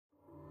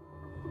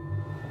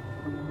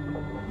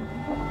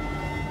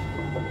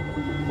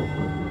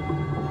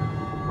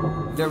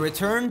The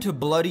Return to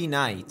Bloody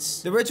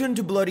Nights. The Return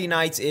to Bloody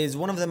Nights is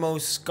one of the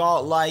most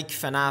Scott-like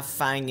FNAF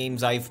fan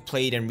games I've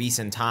played in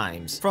recent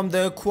times. From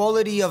the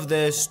quality of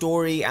the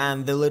story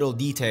and the little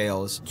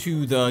details,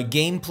 to the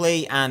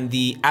gameplay and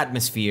the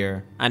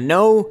atmosphere. And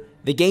no,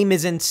 the game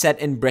isn't set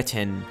in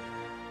Britain.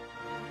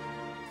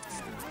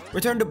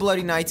 Return to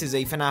Bloody Nights is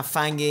a FNAF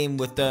fan game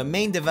with the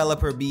main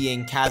developer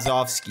being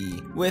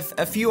Kazovsky, with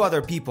a few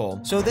other people.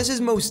 So this is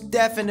most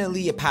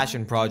definitely a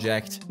passion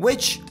project,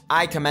 which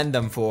I commend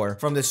them for.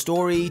 From the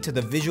story to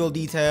the visual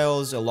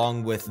details,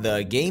 along with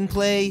the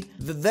gameplay,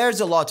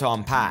 there's a lot to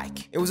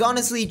unpack. It was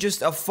honestly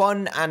just a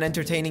fun and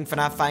entertaining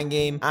FNAF fan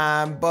game,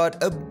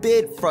 but a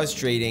bit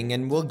frustrating,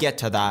 and we'll get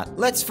to that.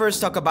 Let's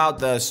first talk about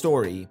the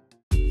story.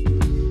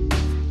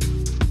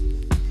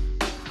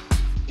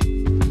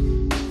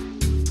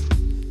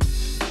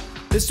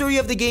 The story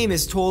of the game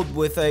is told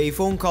with a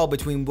phone call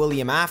between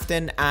William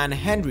Afton and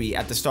Henry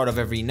at the start of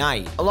every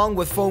night, along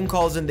with phone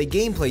calls in the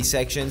gameplay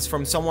sections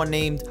from someone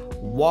named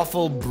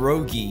Waffle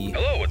Brogy.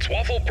 Hello, it's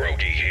Waffle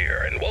Brogy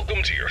here, and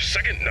welcome to your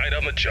second night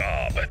on the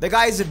job. The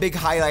guy is a big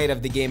highlight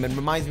of the game and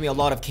reminds me a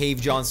lot of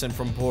Cave Johnson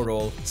from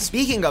Portal.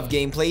 Speaking of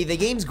gameplay, the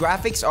game's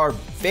graphics are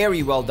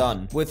very well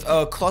done, with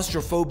a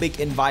claustrophobic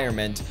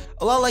environment,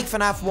 a lot like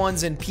FNAF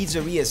 1's and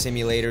Pizzeria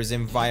Simulator's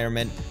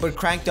environment, but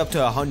cranked up to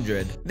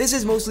 100. This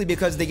is mostly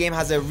because the game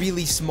has a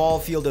really small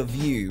field of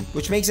view,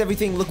 which makes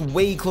everything look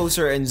way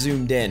closer and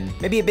zoomed in.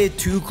 Maybe a bit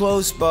too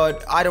close,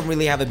 but I don't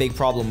really have a big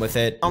problem with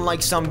it,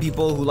 unlike some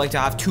people who like to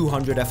have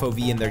 200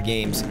 FOV in their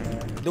games.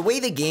 The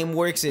way the game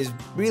works is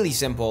really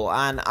simple,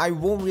 and I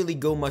won't really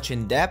go much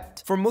in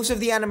depth. For most of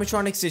the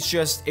animatronics, it's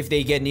just if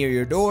they get near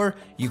your door,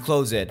 you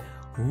close it.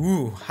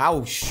 Ooh,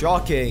 how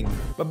shocking.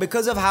 But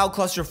because of how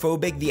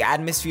claustrophobic the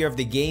atmosphere of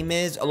the game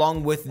is,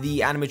 along with the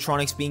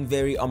animatronics being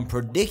very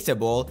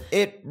unpredictable,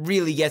 it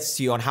really gets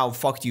to you on how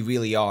fucked you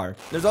really are.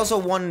 There's also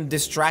one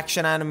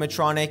distraction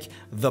animatronic,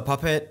 the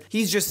puppet.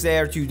 He's just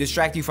there to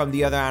distract you from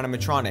the other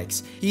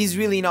animatronics. He's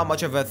really not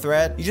much of a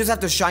threat. You just have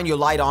to shine your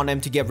light on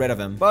him to get rid of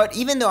him. But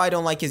even though I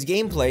don't like his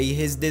gameplay,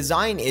 his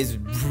design is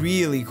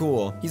really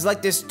cool. He's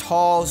like this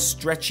tall,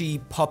 stretchy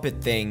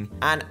puppet thing,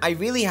 and I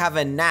really have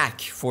a knack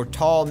for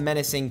tall,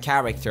 menacing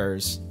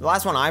characters. The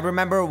last one I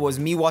remember was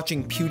me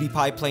watching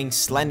PewDiePie playing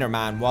Slender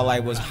Man while I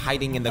was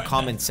hiding in the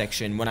comments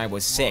section when I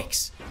was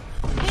 6.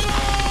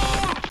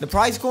 The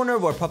prize corner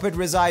where Puppet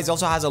resides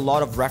also has a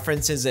lot of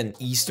references and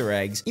Easter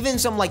eggs, even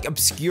some like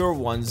obscure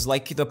ones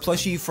like the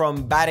plushie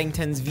from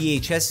Baddington's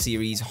VHS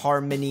series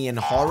Harmony and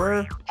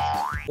Horror,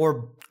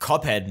 or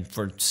Cuphead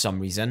for some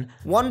reason.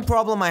 One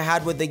problem I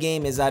had with the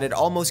game is that it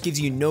almost gives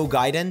you no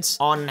guidance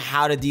on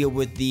how to deal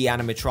with the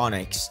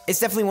animatronics. It's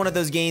definitely one of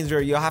those games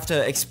where you'll have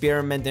to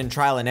experiment and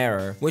trial and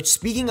error. Which,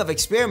 speaking of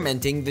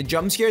experimenting, the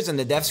jump scares and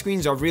the death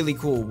screens are really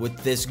cool, with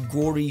this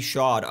gory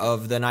shot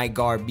of the night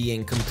guard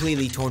being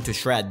completely torn to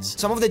shreds.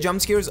 Some of the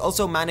jump scares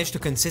also manage to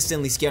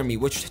consistently scare me,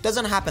 which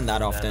doesn't happen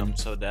that often. I'm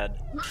so dead.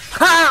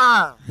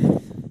 Ha!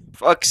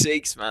 Fuck's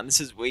sakes, man, this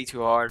is way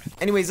too hard.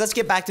 Anyways, let's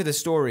get back to the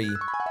story.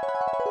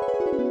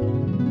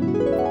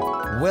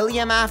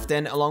 William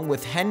Afton, along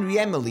with Henry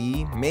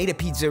Emily, made a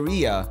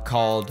pizzeria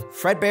called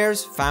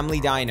Fredbear's Family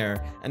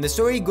Diner, and the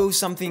story goes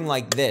something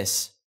like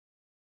this.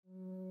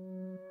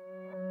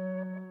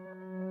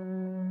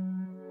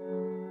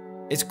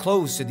 It's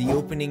close to the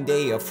opening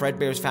day of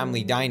Fredbear's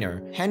Family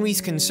Diner. Henry's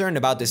concerned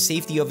about the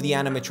safety of the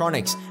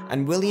animatronics,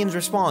 and William's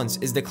response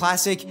is the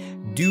classic,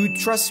 "Dude,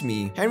 trust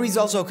me." Henry's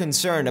also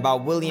concerned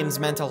about William's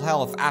mental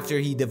health after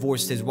he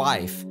divorced his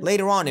wife.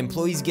 Later on,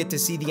 employees get to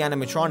see the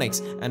animatronics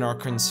and are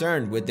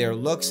concerned with their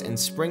looks and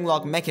spring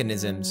lock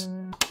mechanisms.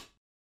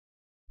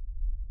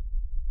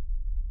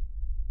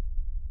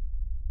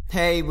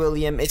 Hey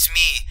William, it's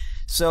me.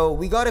 So,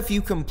 we got a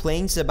few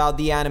complaints about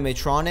the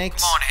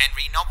animatronics. Come on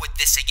Henry, not with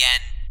this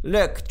again.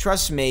 Look,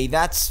 trust me,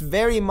 that's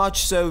very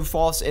much so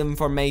false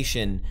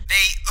information.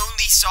 They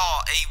only saw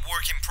a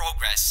work in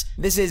progress.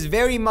 This is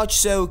very much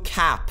so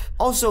cap.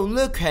 Also,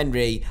 look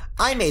Henry,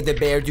 I made the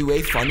bear do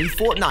a funny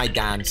Fortnite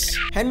dance.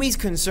 Henry's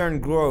concern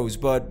grows,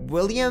 but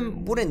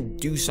William wouldn't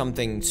do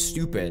something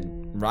stupid,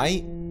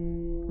 right?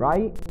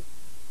 Right?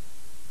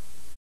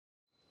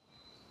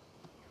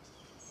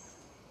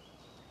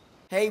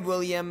 Hey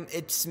William,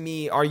 it's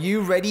me. Are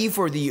you ready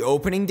for the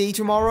opening day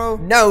tomorrow?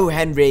 No,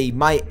 Henry.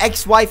 My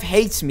ex-wife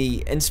hates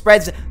me and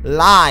spreads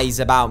lies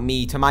about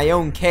me to my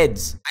own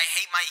kids. I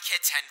hate my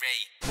kids,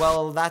 Henry.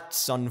 Well,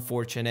 that's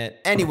unfortunate.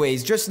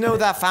 Anyways, just know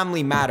that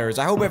family matters.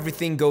 I hope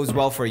everything goes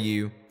well for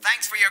you.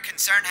 Thanks for your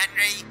concern,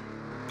 Henry.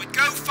 But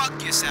go fuck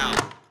yourself.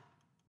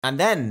 And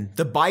then,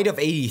 the bite of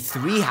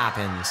 83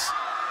 happens.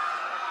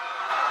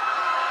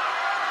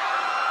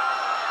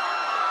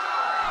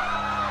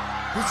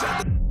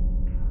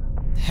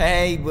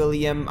 Hey,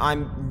 William,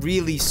 I'm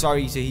really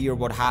sorry to hear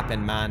what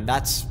happened, man.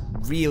 That's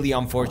really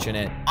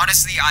unfortunate.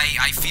 Honestly,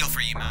 I feel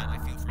for you, man. I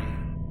feel for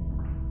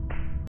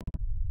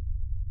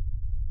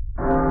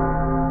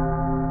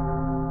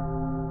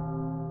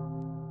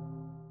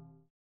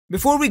you.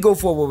 Before we go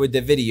forward with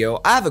the video,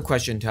 I have a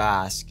question to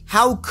ask.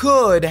 How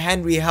could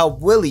Henry help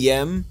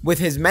William with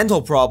his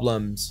mental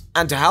problems?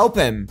 And to help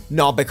him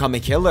not become a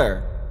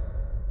killer?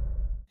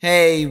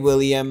 Hey,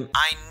 William.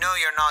 I know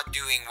you're not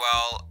doing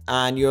well,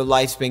 and your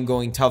life's been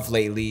going tough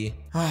lately.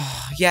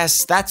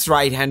 Yes, that's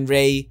right,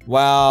 Henry.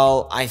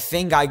 Well, I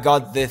think I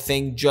got the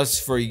thing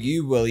just for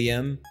you,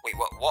 William. Wait,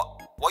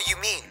 what you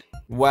mean?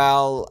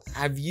 Well,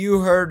 have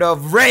you heard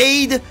of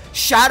Raid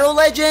Shadow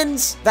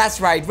Legends?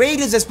 That's right, Raid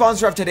is a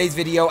sponsor of today's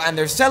video, and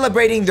they're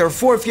celebrating their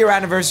 4th year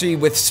anniversary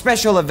with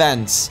special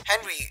events.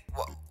 Henry,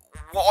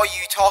 what are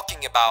you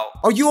talking about?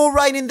 Are you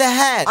alright in the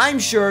head? I'm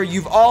sure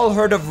you've all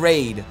heard of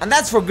Raid, and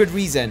that's for good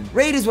reason.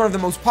 Raid is one of the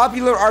most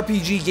popular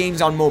RPG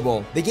games on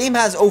mobile. The game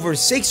has over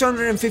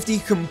 650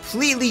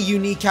 completely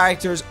unique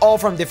characters, all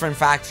from different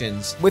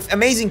factions, with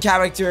amazing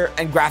character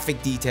and graphic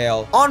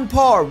detail, on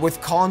par with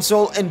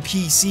console and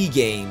PC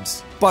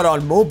games. But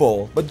on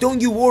mobile. But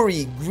don't you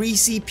worry,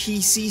 greasy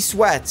PC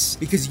sweats,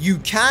 because you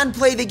can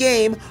play the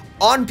game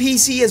on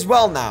PC as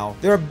well now.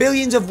 There are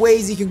billions of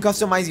ways you can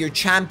customize your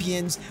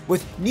champions,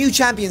 with new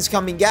champions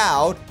coming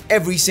out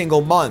every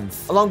single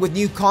month, along with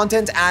new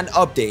content and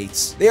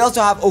updates. They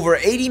also have over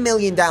 80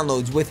 million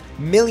downloads with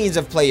millions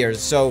of players,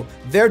 so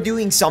they're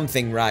doing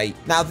something right.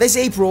 Now this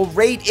April,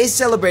 Raid is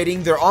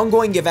celebrating their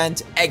ongoing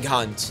event, Egg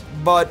Hunt.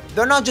 But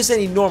they're not just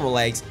any normal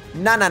eggs,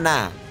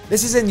 nah.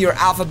 This isn't your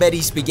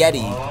alphabety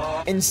spaghetti.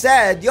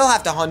 Instead, you'll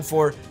have to hunt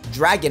for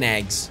dragon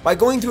eggs by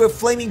going through a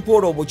flaming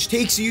portal which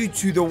takes you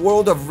to the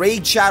world of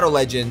Raid Shadow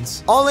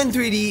Legends, all in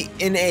 3D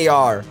in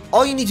AR.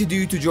 All you need to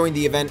do to join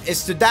the event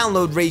is to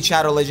download Raid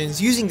Shadow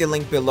Legends using the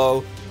link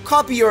below,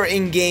 copy your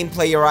in-game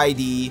player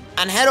ID,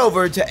 and head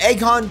over to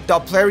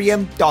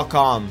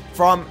egghunt.plarium.com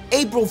from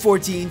April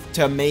 14th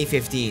to May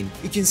 15th.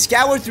 You can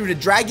scour through the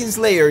dragon's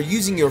lair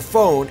using your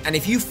phone, and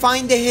if you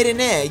find the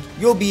hidden egg,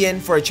 you'll be in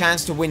for a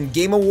chance to win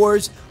Game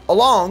Awards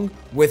along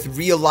with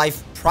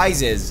real-life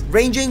prizes,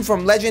 ranging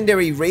from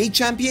legendary Raid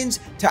champions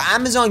to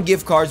Amazon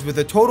gift cards with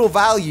a total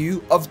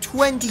value of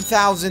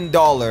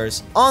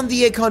 $20,000. On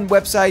the Egg Hunt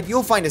website,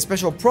 you'll find a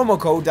special promo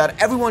code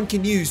that everyone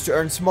can use to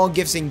earn small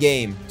gifts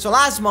in-game. So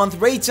last month,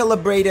 Raid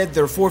celebrated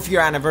their 4th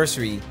year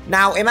anniversary.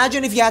 Now,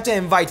 imagine if you had to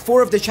invite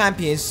 4 of the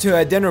champions to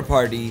a dinner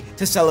party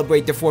to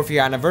celebrate the 4th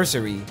year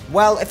anniversary.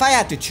 Well, if I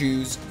had to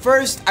choose,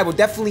 first, I would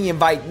definitely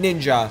invite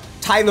Ninja,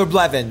 Tyler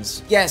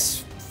Blevins.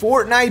 Yes,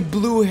 Fortnite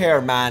blue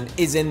hair man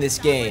is in this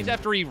game.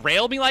 After he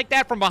railed me like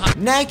that from behind.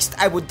 Next,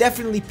 I would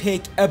definitely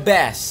pick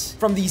Abyss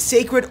from the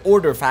Sacred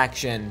Order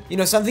faction. You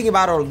know, something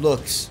about her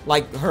looks,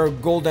 like her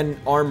golden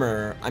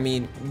armor. I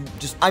mean,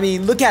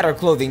 look at her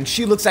clothing.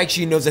 She looks like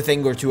she knows a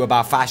thing or two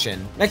about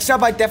fashion. Next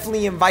up, I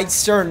definitely invite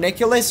Sir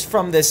Nicholas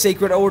from the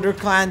Sacred Order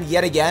clan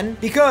yet again,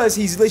 because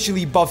he's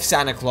literally buff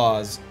Santa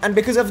Claus. And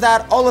because of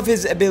that, all of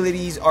his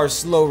abilities are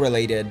slow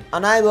related.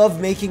 And I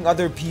love making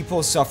other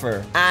people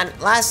suffer. And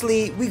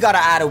lastly, we gotta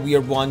add a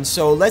weird one,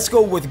 so let's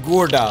go with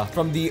Gorda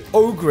from the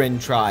Ogren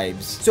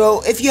tribes.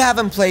 So if you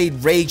haven't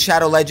played Raid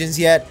Shadow Legends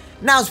yet,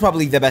 now's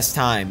probably the best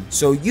time.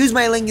 So use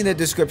my link in the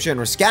description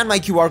or scan my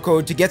QR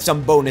code to get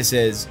some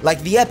bonuses,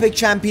 like the epic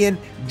champion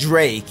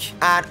Drake,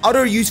 and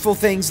other useful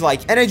things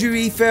like energy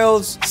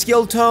refills,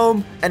 skill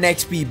tome, and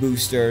XP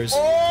boosters.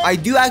 I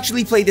do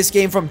actually play this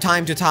game from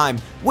time to time,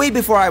 way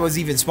before I was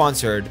even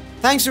sponsored.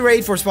 Thanks to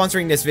Raid for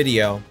sponsoring this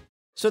video.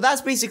 So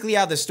that's basically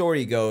how the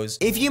story goes.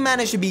 If you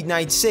manage to beat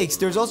Night 6,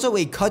 there's also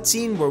a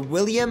cutscene where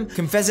William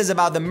confesses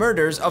about the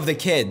murders of the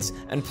kids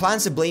and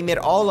plans to blame it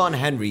all on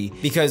Henry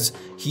because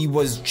he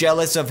was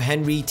jealous of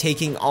Henry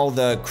taking all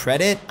the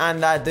credit,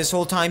 and that this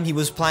whole time he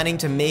was planning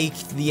to make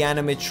the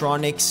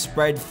animatronics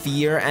spread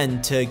fear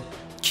and to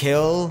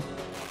kill.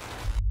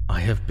 I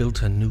have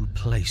built a new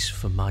place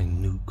for my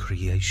new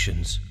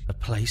creations, a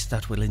place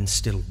that will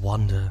instill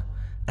wonder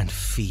and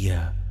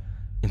fear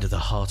into the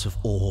heart of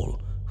all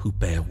who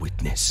bear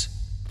witness.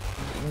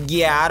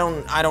 Yeah,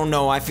 I don't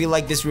know. I feel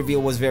like this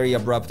reveal was very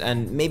abrupt,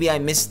 and maybe I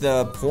missed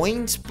the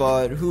point,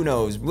 but who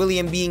knows.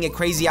 William being a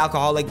crazy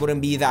alcoholic wouldn't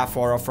be that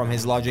far off from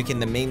his logic in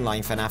the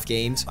mainline FNAF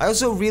games. I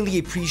also really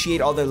appreciate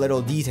all the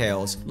little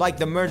details, like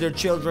the murdered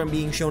children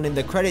being shown in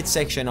the credits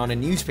section on a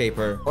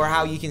newspaper, or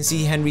how you can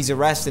see Henry's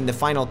arrest in the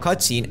final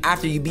cutscene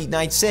after you beat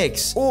Night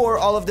 6, or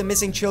all of the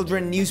missing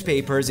children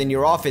newspapers in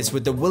your office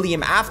with the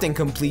William Afton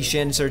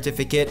completion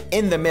certificate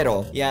in the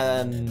middle.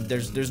 Yeah,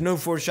 there's no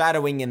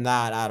foreshadowing in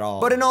that at all.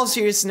 But in all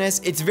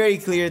seriousness, it's very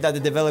clear that the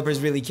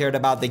developers really cared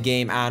about the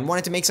game and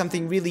wanted to make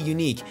something really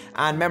unique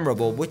and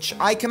memorable, which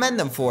I commend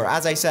them for,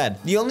 as I said.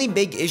 The only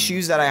big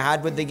issues that I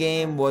had with the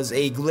game was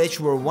a glitch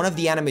where one of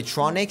the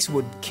animatronics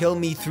would kill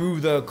me through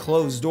the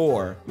closed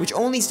door, which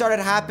only started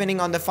happening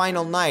on the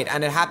final night,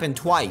 and it happened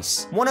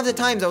twice. One of the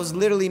times I was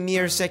literally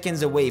mere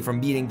seconds away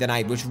from beating the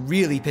night, which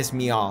really pissed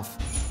me off.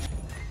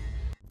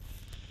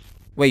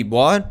 Wait,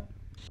 what?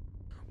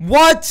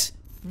 What?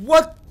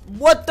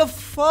 What the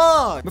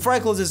fuck? Before I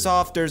close this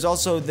off, there's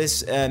also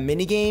this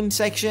minigame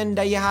section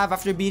that you have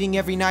after beating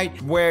every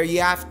night where you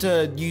have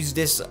to use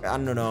this, I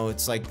don't know,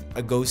 it's like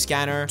a ghost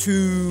scanner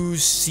to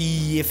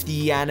see if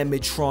the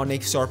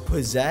animatronics are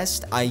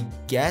possessed, I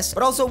guess.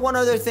 But also one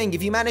other thing,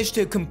 if you manage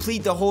to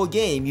complete the whole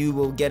game, you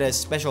will get a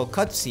special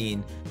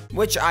cutscene,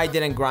 which I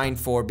didn't grind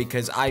for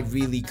because I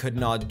really could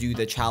not do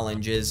the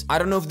challenges. I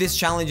don't know if this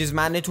challenge is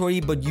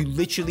mandatory, but you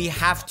literally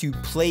have to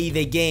play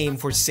the game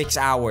for 6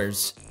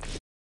 hours.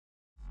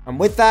 And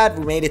with that,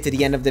 we made it to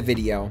the end of the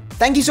video.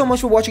 Thank you so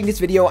much for watching this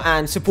video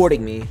and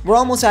supporting me. We're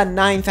almost at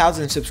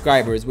 9,000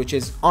 subscribers, which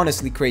is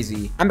honestly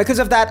crazy. And because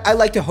of that, I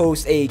like to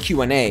host a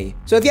Q&A.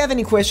 So if you have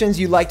any questions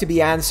you'd like to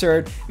be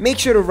answered, make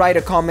sure to write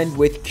a comment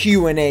with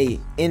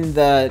Q&A in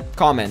the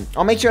comment.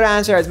 I'll make sure to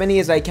answer as many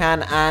as I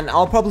can, and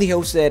I'll probably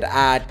host it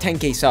at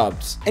 10k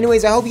subs.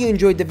 Anyways, I hope you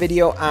enjoyed the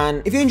video,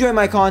 and if you enjoy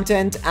my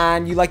content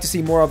and you'd like to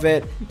see more of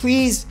it,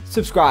 please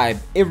subscribe.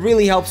 It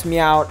really helps me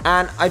out,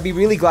 and I'd be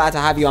really glad to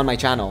have you on my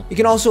channel. You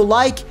can also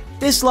like,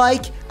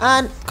 dislike,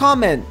 and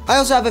comment. I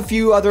also have a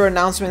few other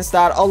announcements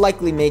that I'll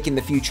likely make in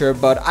the future,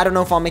 but I don't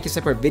know if I'll make a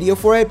separate video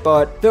for it,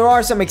 but there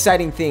are some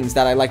exciting things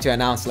that I'd like to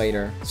announce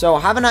later. So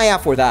have an eye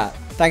out for that.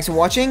 Thanks for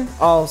watching.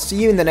 I'll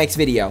see you in the next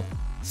video.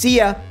 See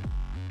ya!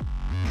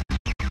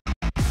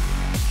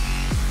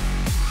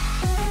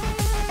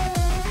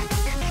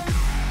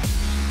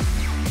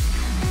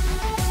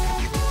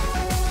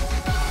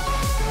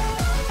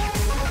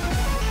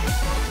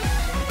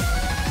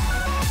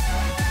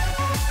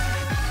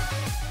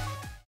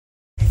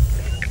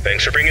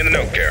 Thanks for bringing the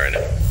note, Karen.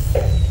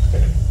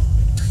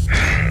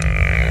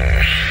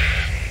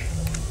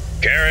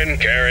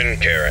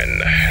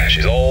 Karen.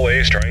 She's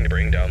always trying to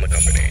bring down the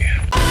company.